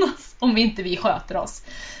utplånas om inte vi sköter oss.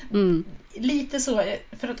 Lite så,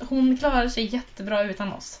 för att hon klarar sig jättebra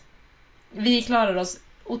utan oss. Vi klarar oss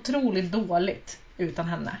otroligt dåligt utan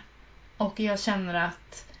henne. Och jag känner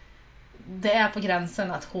att det är på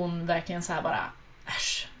gränsen att hon verkligen så här bara,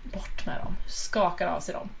 bort med dem, skakar av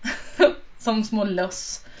sig dem. Som små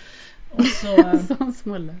löss. Och så, som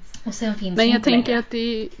små löss. Och sen finns. Men jag tänker att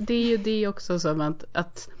det är ju det också, som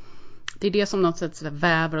att det är det som något sätt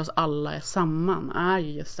väver oss alla samman, är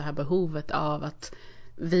ju just det här behovet av att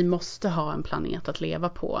vi måste ha en planet att leva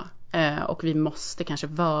på. Och vi måste kanske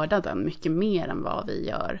vörda den mycket mer än vad vi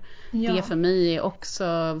gör. Ja. Det för mig är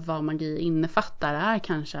också vad magi innefattar, är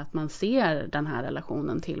kanske att man ser den här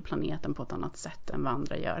relationen till planeten på ett annat sätt än vad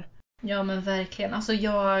andra gör. Ja, men verkligen. Alltså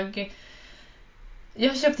jag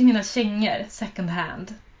köpte mina kängor second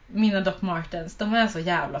hand. Mina Doc Martens, de är så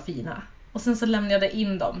jävla fina. Och sen så lämnade jag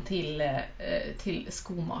in dem till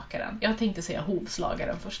skomakaren. Jag tänkte säga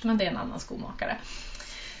hovslagaren först, men det är en annan skomakare.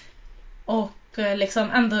 Och liksom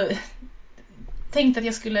ändå tänkte att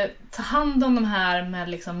jag skulle ta hand om de här med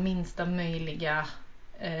liksom minsta möjliga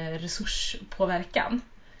resurspåverkan.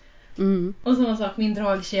 Och som jag sa, min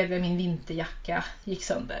dragkedja, min vinterjacka gick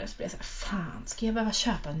sönder. Så blev jag så här, fan, ska jag behöva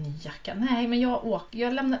köpa en ny jacka? Nej, men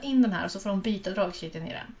jag lämnar in den här och så får de byta dragkedjan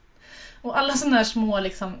i den. Och alla sådana här små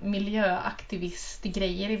liksom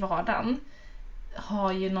miljöaktivistgrejer i vardagen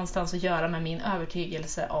har ju någonstans att göra med min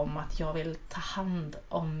övertygelse om att jag vill ta hand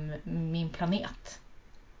om min planet.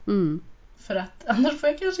 För att annars får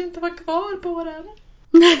jag kanske inte vara kvar på den.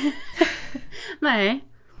 Nej.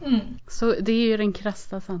 Så det är ju den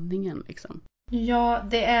krassa sanningen liksom. Ja,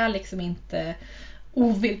 det är liksom inte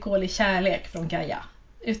ovillkorlig kärlek från Gaia.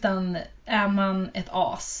 Utan är man ett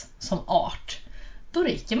as som art, då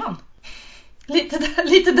ryker man.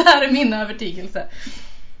 Lite där är min övertygelse.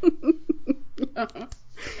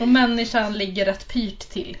 Och människan ligger rätt pyrt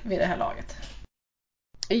till vid det här laget.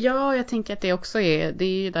 Ja, jag tänker att det också det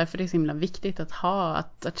är ju därför det är så himla viktigt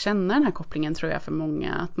att känna den här kopplingen, tror jag, för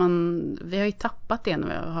många. Att vi har ju tappat det när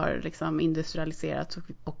vi har liksom industrialiserat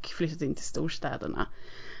och flyttat in till storstäderna.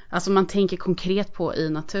 Alltså man tänker konkret på i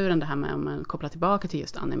naturen det här med, om man kopplar tillbaka till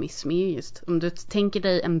just animism, är just om du tänker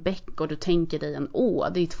dig en bäck och du tänker dig en å,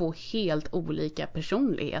 det är 2 helt olika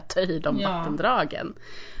personligheter i de vattendragen.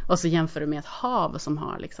 Och så jämför du med ett hav som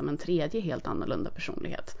har liksom en tredje helt annorlunda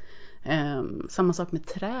personlighet. Samma sak med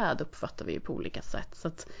träd uppfattar vi ju på olika sätt. Så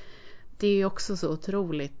att det är också så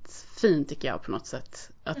otroligt fint, tycker jag, på något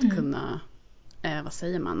sätt att kunna, vad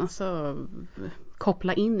säger man, alltså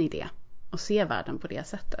koppla in i det och se världen på det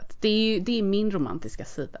sättet. Det är min romantiska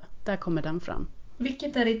sida. Där kommer den fram.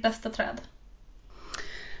 Vilket är ditt bästa träd?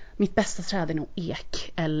 Mitt bästa träd är nog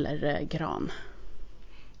ek eller gran.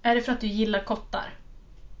 Är det för att du gillar kottar?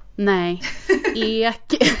 Nej,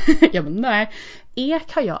 ek. Nej.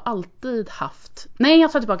 Ek har jag alltid haft. Nej,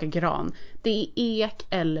 jag tar tillbaka gran. Det är ek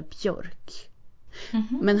eller björk.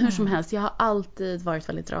 Men hur som helst, jag har alltid varit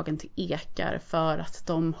väldigt dragen till ekar för att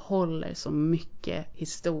de håller så mycket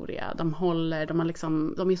historia. De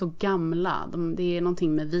är så gamla. Det är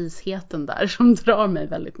någonting med visheten där som drar mig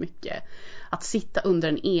väldigt mycket. Att sitta under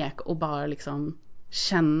en ek och bara liksom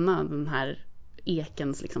känna den här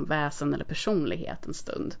ekens liksom väsen eller personlighet en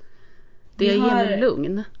stund. Det ger mig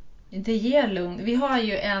lugn. Det ger lugn. Vi har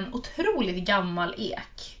ju en otroligt gammal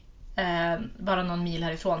ek. Bara någon mil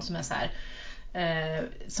härifrån som är så här.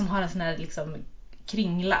 Som har en sån här liksom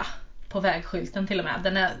kringla på vägskylten till och med.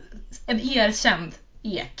 Den är en erkänd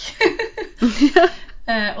ek.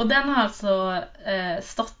 Och den har alltså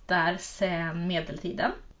stått där sedan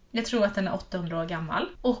medeltiden. Jag tror att den är 800 år gammal.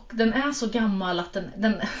 Och den är så gammal att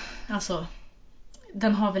den alltså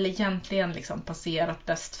den har väl egentligen liksom passerat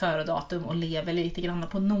bäst före datum och lever lite grann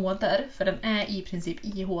på nåder. För den är i princip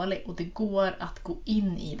ihålig och det går att gå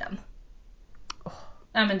in i den.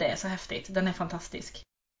 Nej, men det är så häftigt. Den är fantastisk.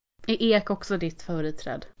 Är ek också ditt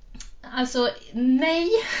favoritträd? Alltså, nej.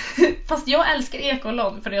 Fast jag älskar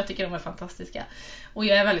ekollon för jag tycker de är fantastiska. Och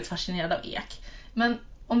jag är väldigt fascinerad av ek. Men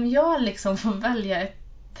om jag liksom får välja ett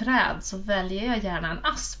träd så väljer jag gärna en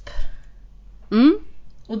asp.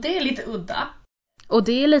 Och det är lite udda. Och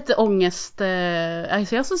det är lite ångest.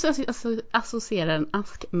 Alltså jag associerar en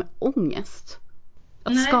ask med ångest.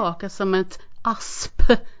 Att skaka som ett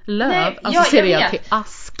asplöv. Associerar jag till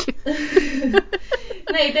ask.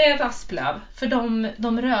 Nej, det är ett asplöv. För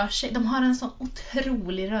de rör sig. De har en sån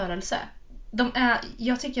otrolig rörelse.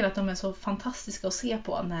 Jag tycker att de är så fantastiska att se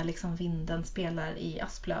på när liksom vinden spelar i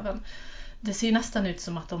asplöven. Det ser ju nästan ut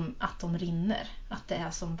som att de rinner. Att det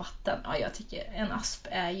är som vatten. Ja, jag tycker en asp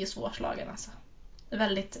är ju svårslagen alltså.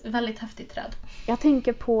 Väldigt, väldigt häftigt träd. Jag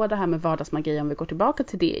tänker på det här med vardagsmagi om vi går tillbaka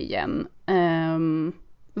till det igen.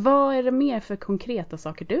 Vad är det mer för konkreta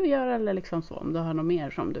saker du gör eller liksom så? Om du har något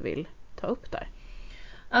mer som du vill ta upp där?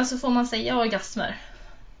 Alltså får man säga orgasmer?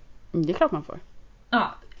 Det är klart man får.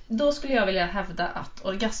 Ja, då skulle jag vilja hävda att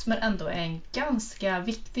orgasmer ändå är en ganska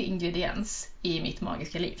viktig ingrediens i mitt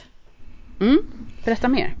magiska liv. Berätta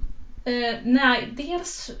mer. Nej,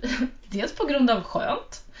 dels på grund av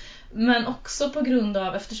skönt. Men också på grund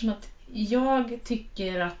av, eftersom att jag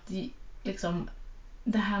tycker att liksom,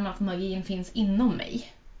 det här med att magin finns inom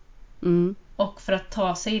mig. Och för att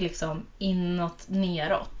ta sig liksom inåt,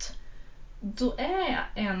 neråt. Då är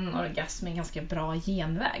en orgasm en ganska bra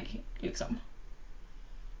genväg. Liksom.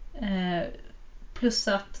 Plus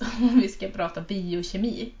att om vi ska prata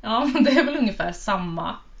biokemi. Ja, det är väl ungefär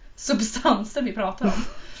samma substanser vi pratar om.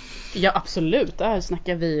 Ja, absolut. Där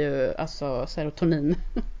snackar vi ju alltså serotonin.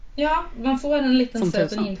 Ja, man får en liten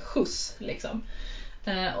serotoninskjuts liksom.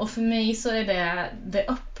 Och för mig så är det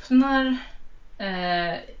öppnar.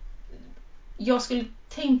 Jag skulle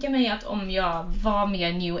tänka mig att om jag var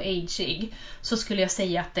mer new ageig så skulle jag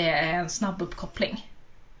säga att det är en snabb uppkoppling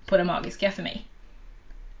på det magiska för mig.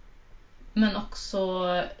 Men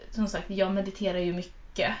också, som sagt, jag mediterar ju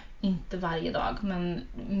mycket, inte varje dag, men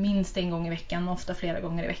minst en gång i veckan och ofta flera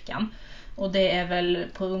gånger i veckan. Och det är väl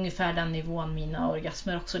på ungefär den nivån mina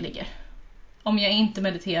orgasmer också ligger. Om jag inte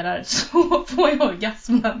mediterar så får jag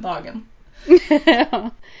orgasm den dagen. Ja.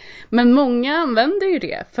 Men många använder ju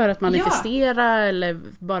det för att manifestera eller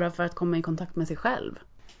bara för att komma i kontakt med sig själv.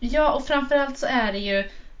 Ja, och framförallt så är det ju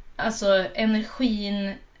alltså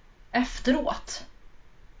energin efteråt.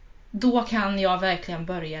 Då kan jag verkligen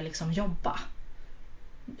börja liksom jobba.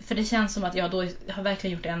 För det känns som att jag då har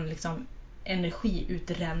verkligen gjort en liksom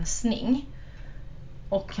energiutrensning.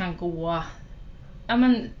 Och kan gå,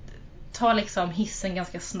 ta liksom hissen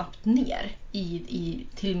ganska snabbt ner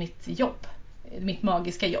till mitt jobb. Mitt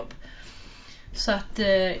magiska jobb. Så att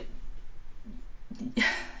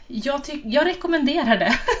jag rekommenderar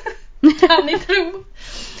det. Kan ni tro?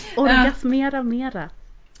 Orgasmera mera.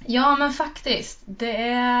 Ja, men faktiskt. Det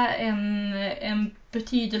är en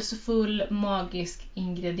betydelsefull magisk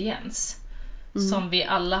ingrediens som vi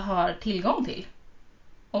alla har tillgång till.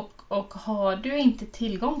 Och har du inte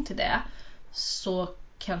tillgång till det så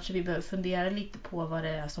kanske vi behöver fundera lite på vad det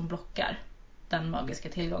är som blockar den magiska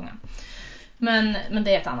tillgången. Men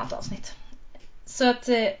det är ett annat avsnitt. Så att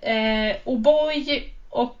O'boy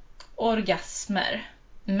och orgasmer,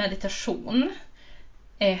 meditation,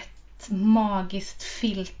 ett magiskt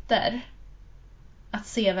filter. Att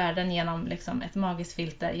se världen genom liksom ett magiskt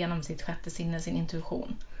filter genom sitt sjätte sinne, sin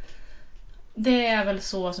intuition. Det är väl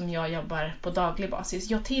så som jag jobbar på daglig basis.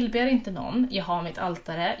 Jag tillber inte någon. Jag har mitt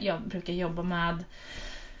altare. Jag brukar jobba med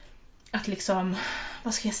att liksom,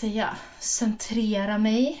 vad ska jag säga, centrera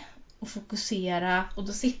mig och fokusera. Och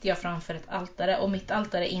då sitter jag framför ett altare och mitt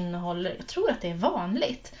altare innehåller, jag tror att det är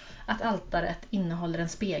vanligt att altaret innehåller en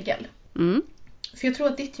spegel. För jag tror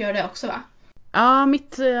att ditt gör det också, va? Ja,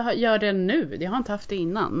 mitt gör det nu. Jag har inte haft det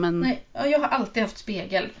innan. Men... Nej, jag har alltid haft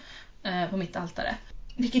spegel på mitt altare.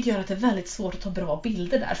 Vilket gör att det är väldigt svårt att ta bra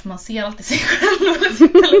bilder där. För man ser alltid sig själv eller sin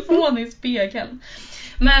telefon i spegeln.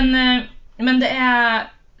 Men det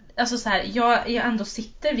är... Alltså så här, jag ändå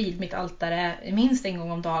sitter vid mitt altare minst en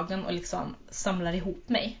gång om dagen och liksom samlar ihop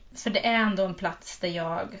mig. För det är ändå en plats där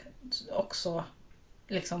jag också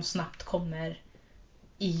liksom snabbt kommer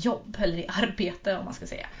i jobb eller i arbete, om man ska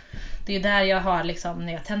säga. Det är där jag har liksom,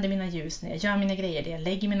 när jag tänder mina ljus, när jag gör mina grejer, där jag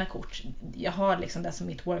lägger mina kort. Jag har liksom det som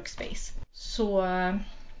mitt workspace. Så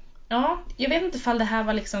ja, jag vet inte ifall det här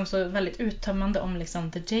var liksom så väldigt uttömmande om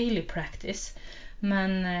liksom the daily practice.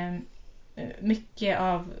 Men mycket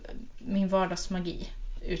av min vardagsmagi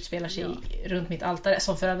utspelar sig runt mitt altare,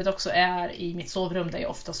 som för övrigt också är i mitt sovrum där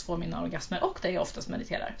jag oftast får mina orgasmer och där jag oftast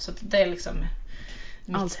mediterar. Så det är liksom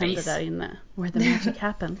allt space. händer där inne. Where the magic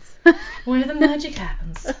happens. Where the magic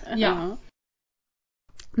happens. Ja.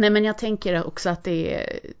 Nej, men jag tänker också att det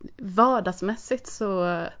är vardagsmässigt,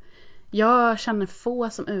 så jag känner få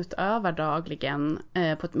som utövar dagligen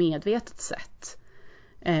på ett medvetet sätt.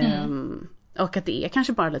 Och att det är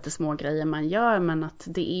kanske bara lite små grejer man gör, men att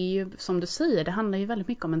det är ju, som du säger, det handlar ju väldigt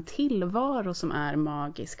mycket om en tillvaro som är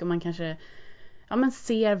magisk, och man kanske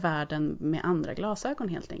ser världen med andra glasögon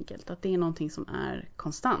helt enkelt. Att det är någonting som är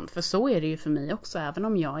konstant. För så är det ju för mig också. Även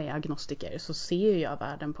om jag är agnostiker så ser jag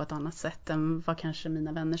världen på ett annat sätt än vad kanske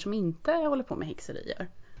mina vänner som inte håller på med häxeri gör.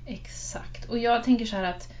 Exakt. Och jag tänker så här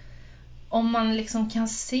att om man liksom kan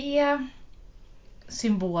se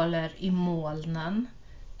symboler i molnen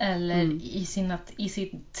eller i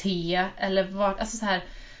sitt te eller vad, alltså så här,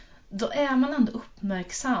 då är man ändå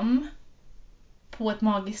uppmärksam på ett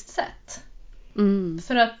magiskt sätt.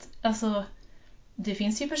 För att alltså, det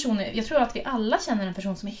finns ju personer, jag tror att vi alla känner en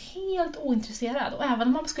person som är helt ointresserad, och även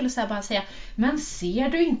om man skulle bara säga, men ser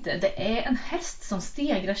du inte, det är en häst som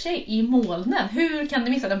stegrar sig i molnen, hur kan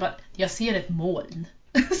du missa den? Bara, jag ser ett moln,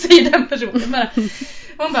 säger den personen bara.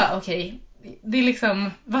 Man bara, okej, det är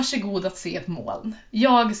liksom, varsågod att se ett moln,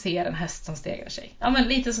 jag ser en häst som stegrar sig, ja men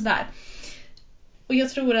lite sådär. Och jag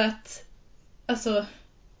tror att alltså,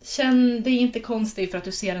 känn dig inte konstig för att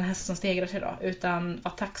du ser en häst som stegrar sig då, utan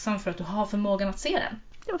var tacksam för att du har förmågan att se den.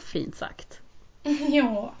 Det var fint sagt.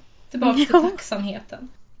 Ja, tillbaka till tacksamheten.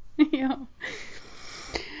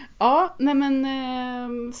 Ja, nej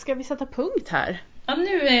men ska vi sätta punkt här? Ja,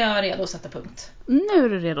 nu är jag redo att sätta punkt. Nu är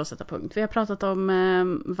du redo att sätta punkt. Vi har pratat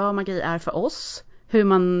om vad magi är för oss, hur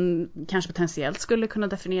man kanske potentiellt skulle kunna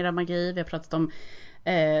definiera magi. Vi har pratat om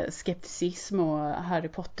skepticism och Harry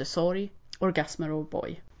Potter-sorg, orgasmer och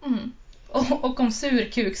boy. Och om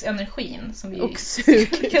surkuksenergin som vi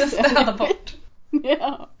kan städa bort.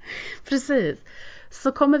 Ja, precis.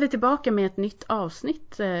 Så kommer vi tillbaka med ett nytt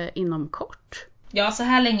avsnitt inom kort. Ja, så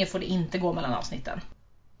här länge får det inte gå mellan avsnitten.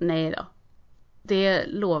 Nej då. Det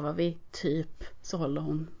lovar vi typ. Så håller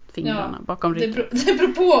hon fingrarna bakom ryggen. Det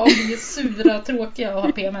beror på om vi är sura, tråkiga och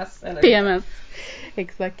har PMS. Eller PMS,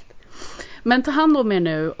 exakt. Men ta hand om er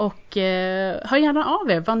nu och hör gärna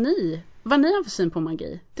av er vad ni har för syn på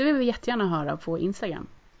magi. Det vill vi jättegärna höra på Instagram.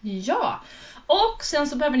 Ja, och sen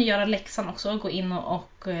så behöver ni göra läxan också. Gå in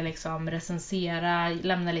och liksom recensera,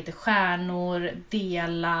 lämna lite stjärnor,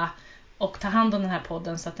 dela och ta hand om den här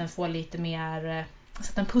podden så att den får lite mer, så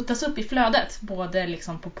att den puttas upp i flödet. Både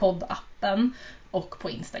liksom på poddappen och på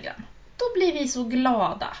Instagram. Då blir vi så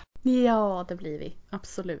glada. Ja, det blir vi.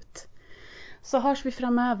 Absolut. Så hörs vi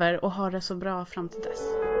framöver och ha det så bra fram till dess.